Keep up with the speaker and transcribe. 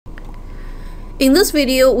In this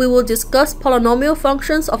video, we will discuss polynomial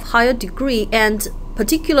functions of higher degree and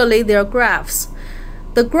particularly their graphs.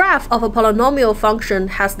 The graph of a polynomial function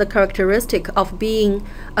has the characteristic of being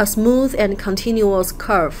a smooth and continuous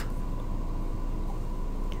curve.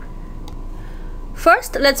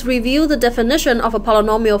 First, let's review the definition of a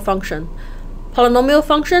polynomial function. Polynomial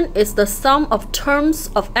function is the sum of terms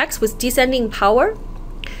of x with descending power.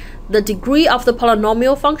 The degree of the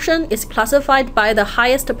polynomial function is classified by the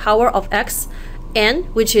highest power of x, n,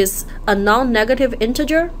 which is a non-negative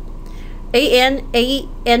integer. an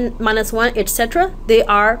minus 1, etc. They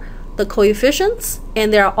are the coefficients,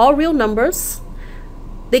 and they are all real numbers.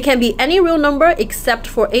 They can be any real number except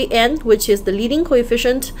for an, which is the leading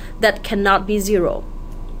coefficient that cannot be 0.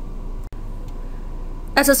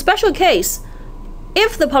 As a special case,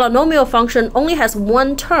 if the polynomial function only has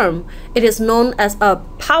one term, it is known as a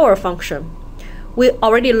power function. We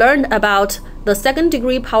already learned about the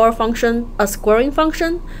second-degree power function, a squaring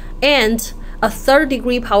function, and a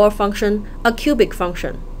third-degree power function, a cubic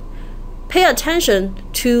function. Pay attention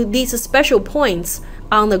to these special points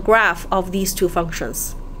on the graph of these two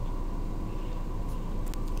functions.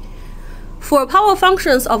 For power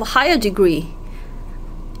functions of higher degree,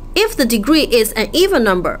 if the degree is an even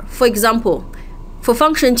number, for example, for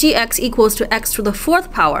function gx equals to x to the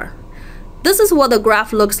fourth power, this is what the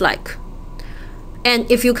graph looks like.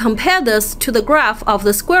 And if you compare this to the graph of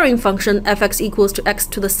the squaring function fx equals to x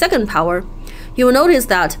to the second power, you will notice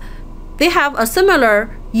that they have a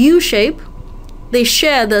similar U shape. They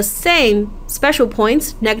share the same special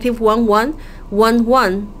points, -1, 1, 1,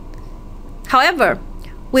 1. However,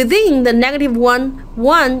 within the -1,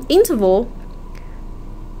 1 interval,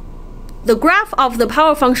 the graph of the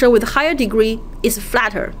power function with higher degree is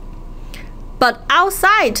flatter. But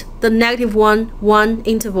outside the -1, 1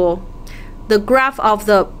 interval, the graph of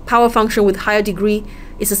the power function with higher degree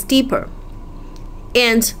is steeper.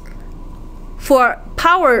 And for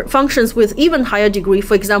power functions with even higher degree,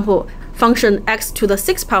 for example, function x to the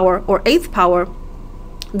 6th power or 8th power,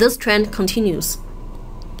 this trend continues.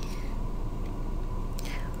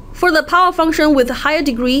 For the power function with higher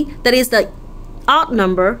degree, that is the odd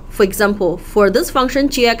number, for example, for this function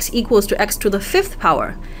gx equals to x to the 5th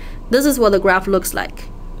power, this is what the graph looks like.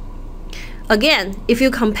 Again, if you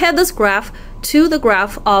compare this graph to the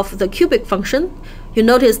graph of the cubic function, you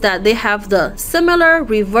notice that they have the similar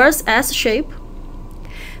reverse S shape.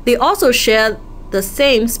 They also share the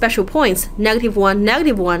same special points, -1,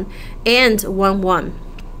 -1, and 1, 1.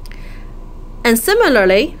 And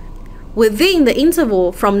similarly, within the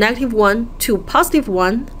interval from -1 to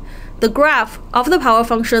 +1, the graph of the power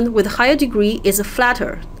function with higher degree is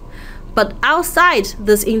flatter. But outside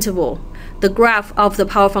this interval, the graph of the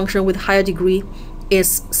power function with higher degree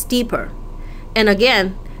is steeper. And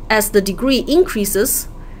again, as the degree increases,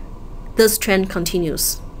 this trend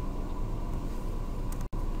continues.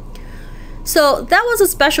 So that was a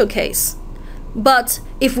special case. But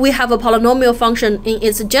if we have a polynomial function in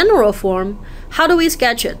its general form, how do we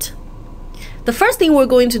sketch it? The first thing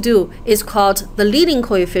we're going to do is called the leading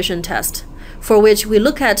coefficient test, for which we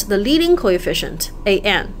look at the leading coefficient,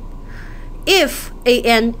 an. If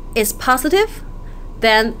an is positive,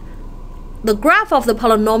 then the graph of the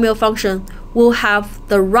polynomial function will have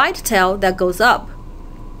the right tail that goes up.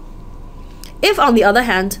 If, on the other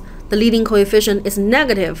hand, the leading coefficient is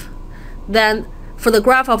negative, then for the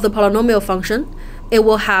graph of the polynomial function, it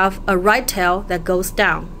will have a right tail that goes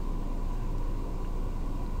down.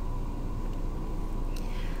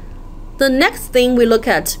 The next thing we look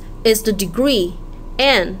at is the degree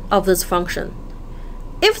n of this function.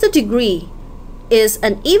 If the degree is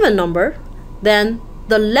an even number, then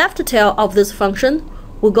the left tail of this function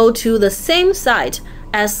will go to the same side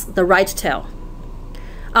as the right tail.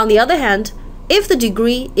 On the other hand, if the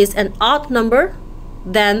degree is an odd number,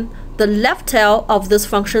 then the left tail of this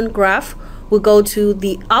function graph will go to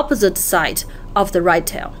the opposite side of the right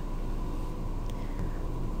tail.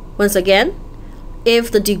 Once again,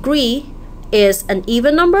 if the degree is an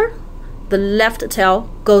even number, the left tail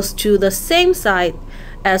goes to the same side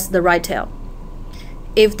as the right tail.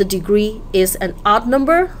 If the degree is an odd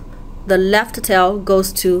number, the left tail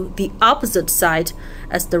goes to the opposite side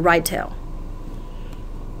as the right tail.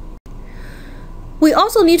 We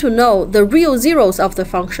also need to know the real zeros of the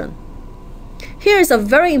function. Here is a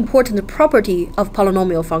very important property of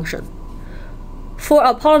polynomial function. For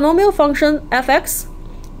a polynomial function fx,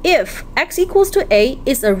 if x equals to a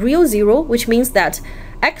is a real zero, which means that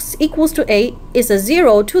x equals to a is a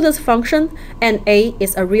zero to this function and a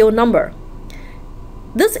is a real number.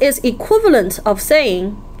 This is equivalent of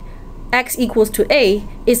saying x equals to a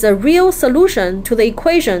is a real solution to the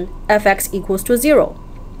equation fx equals to 0.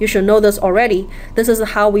 You should know this already. This is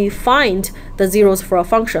how we find the zeros for a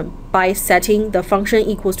function, by setting the function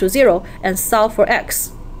equals to 0 and solve for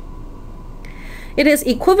x. It is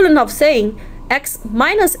equivalent of saying x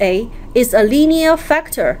minus a is a linear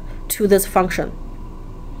factor to this function.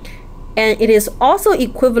 And it is also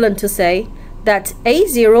equivalent to say that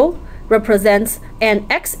a0 represents an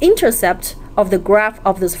x-intercept of the graph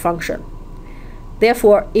of this function.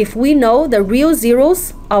 Therefore, if we know the real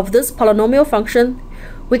zeros of this polynomial function,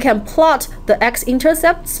 we can plot the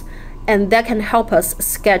x-intercepts, and that can help us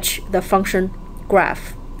sketch the function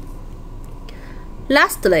graph.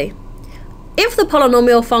 Lastly, if the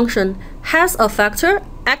polynomial function has a factor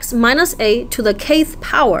x minus a to the kth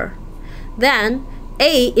power, then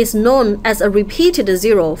a is known as a repeated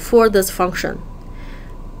zero for this function,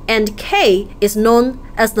 and k is known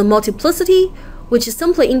as the multiplicity, which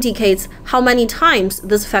simply indicates how many times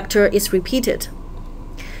this factor is repeated.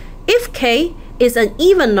 If k is an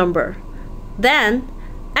even number, then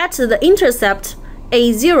at the intercept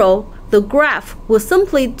a0, the graph will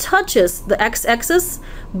simply touches the x-axis,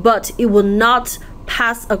 but it will not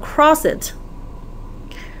pass across it.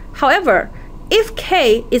 However, if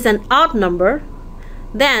k is an odd number,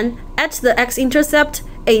 then at the x-intercept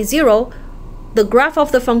a0, the graph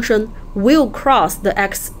of the function will cross the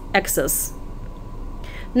x-axis.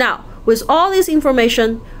 Now, with all this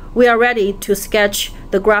information, we are ready to sketch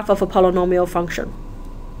the graph of a polynomial function.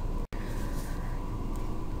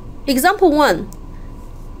 Example 1.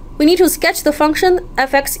 We need to sketch the function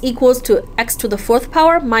fx equals to x to the 4th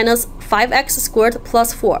power minus 5x squared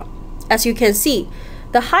plus 4. As you can see,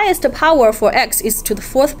 the highest power for x is to the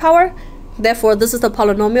 4th power. Therefore, this is the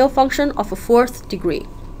polynomial function of a 4th degree.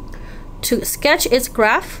 To sketch its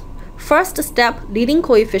graph, first step, leading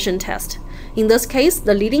coefficient test. In this case,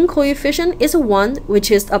 the leading coefficient is 1,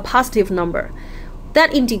 which is a positive number.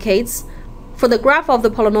 That indicates, for the graph of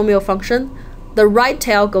the polynomial function, the right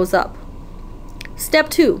tail goes up. Step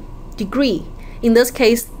 2, degree. In this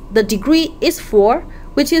case, the degree is 4,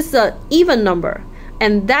 which is an even number,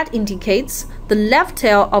 and that indicates the left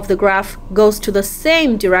tail of the graph goes to the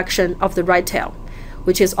same direction of the right tail,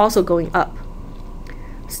 which is also going up.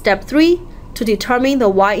 Step 3, to determine the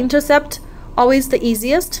y-intercept, always the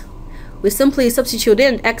easiest. We simply substitute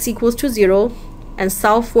in x equals to 0 and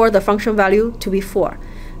solve for the function value to be 4.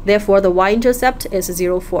 Therefore, the y-intercept is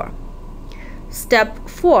 0, 4. Step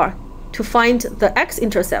 4, to find the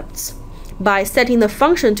x-intercepts by setting the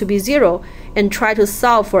function to be 0 and try to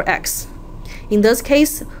solve for x. In this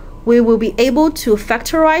case, we will be able to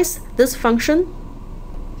factorize this function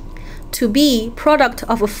to be product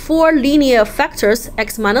of 4 linear factors,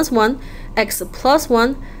 x minus 1, x plus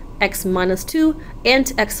 1, x minus 2,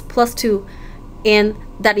 and x plus 2, and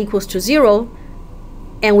that equals to 0,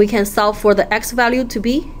 and we can solve for the x value to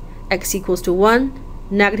be x equals to 1,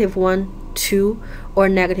 negative 1, 2, or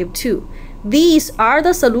negative 2. These are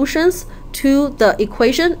the solutions to the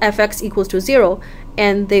equation fx equals to 0,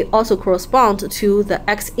 and they also correspond to the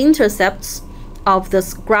x-intercepts of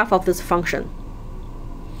this graph of this function.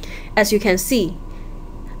 As you can see,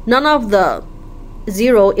 none of the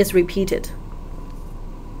 0 is repeated.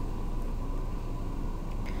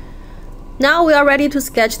 Now we are ready to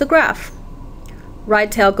sketch the graph. Right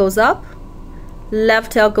tail goes up,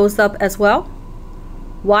 left tail goes up as well.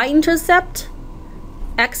 Y-intercept,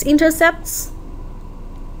 x-intercepts.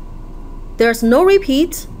 There's no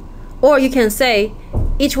repeat, or you can say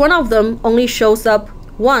each one of them only shows up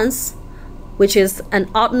once, which is an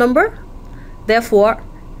odd number. Therefore,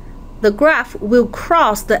 the graph will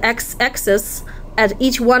cross the x-axis at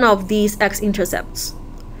each one of these x-intercepts.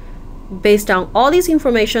 Based on all this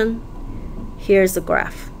information, here's the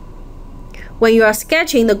graph. When you are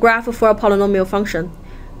sketching the graph for a polynomial function,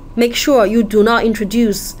 make sure you do not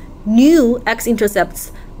introduce new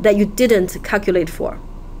x-intercepts that you didn't calculate for.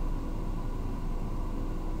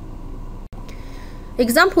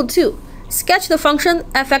 Example 2. Sketch the function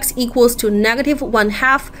fx equals to negative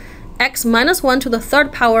 1/2 x minus 1 to the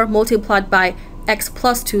 3rd power multiplied by x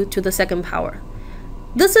plus 2 to the 2nd power.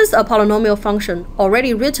 This is a polynomial function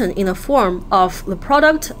already written in the form of the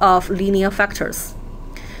product of linear factors.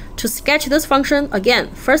 To sketch this function, again,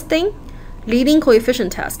 first thing, leading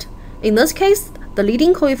coefficient test. In this case, the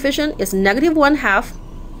leading coefficient is negative 1/2,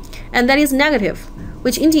 and that is negative,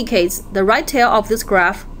 which indicates the right tail of this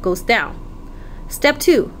graph goes down. Step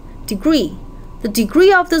 2, degree. The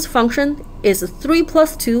degree of this function is 3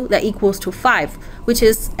 plus 2 that equals to 5, which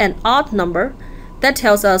is an odd number. That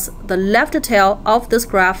tells us the left tail of this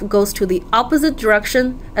graph goes to the opposite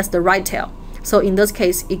direction as the right tail. So in this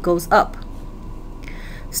case, it goes up.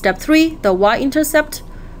 Step 3, the y-intercept.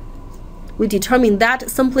 We determine that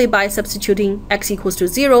simply by substituting x equals to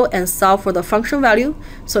 0 and solve for the function value.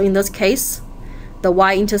 So in this case, the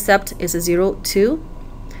y-intercept is 0, 2.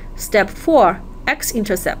 Step 4,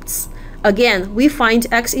 x-intercepts. Again, we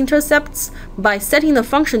find x-intercepts by setting the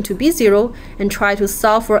function to be 0 and try to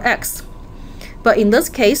solve for x. But in this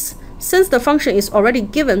case, since the function is already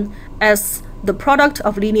given as the product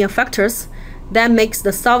of linear factors, that makes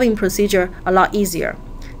the solving procedure a lot easier.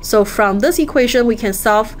 So from this equation, we can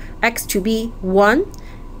solve x to be 1.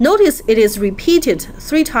 Notice it is repeated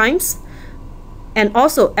 3 times, and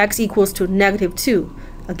also x equals to -2.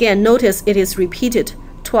 Again, notice it is repeated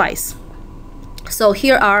twice. So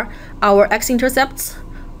here are our x-intercepts,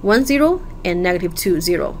 1, 0, and -2,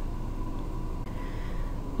 0.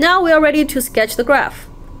 Now we are ready to sketch the graph.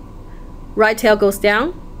 Right tail goes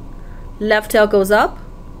down, left tail goes up,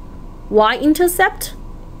 y-intercept,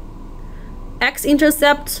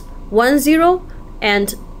 x-intercept 1, 0,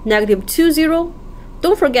 and -2, 0.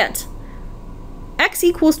 Don't forget, x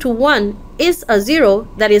equals to 1 is a 0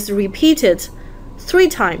 that is repeated 3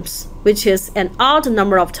 times, which is an odd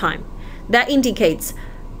number of times. That indicates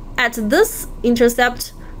at this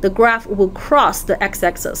intercept, the graph will cross the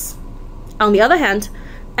x-axis. On the other hand,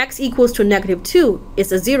 x equals to -2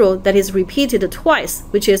 is a 0 that is repeated twice,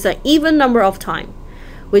 which is an even number of times,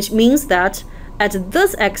 which means that at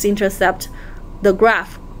this x-intercept, the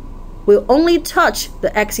graph will only touch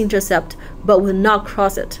the x-intercept but will not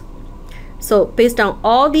cross it. So based on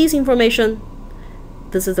all these information,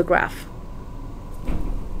 this is the graph.